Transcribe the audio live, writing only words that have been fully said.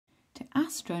to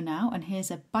astro now, and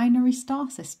here's a binary star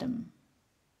system.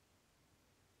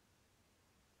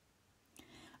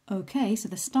 Okay, so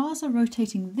the stars are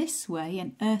rotating this way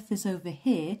and Earth is over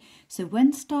here. So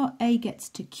when star A gets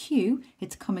to Q,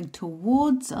 it's coming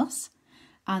towards us,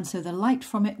 and so the light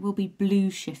from it will be blue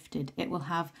shifted. It will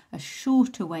have a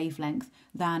shorter wavelength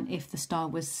than if the star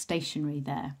was stationary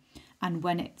there. And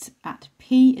when it's at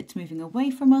P, it's moving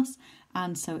away from us,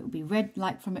 and so it will be red,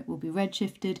 light from it will be red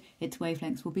shifted. Its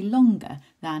wavelengths will be longer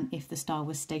than if the star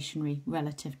was stationary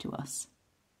relative to us.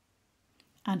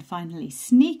 And finally,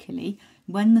 sneakily,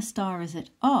 when the star is at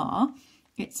R,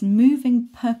 it's moving,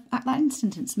 at that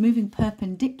instant, it's moving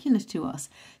perpendicular to us.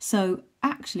 So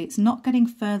actually, it's not getting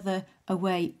further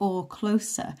away or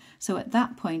closer. So at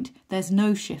that point, there's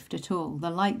no shift at all. The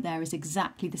light there is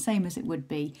exactly the same as it would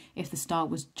be if the star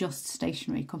was just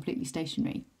stationary, completely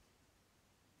stationary.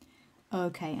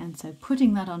 Okay, and so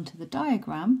putting that onto the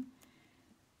diagram,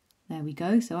 there we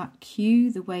go. So at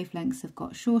Q, the wavelengths have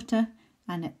got shorter,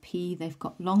 and at P they've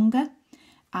got longer,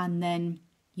 and then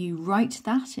you write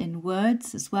that in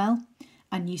words as well,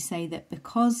 and you say that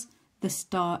because the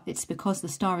star is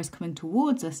coming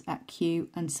towards us at Q,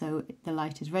 and so the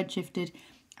light is redshifted,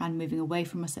 and moving away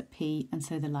from us at P, and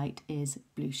so the light is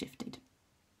blue shifted.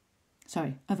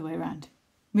 Sorry, other way around.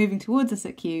 Moving towards us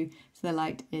at Q, so the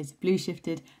light is blue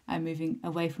shifted, and moving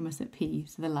away from us at P,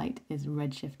 so the light is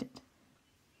red shifted.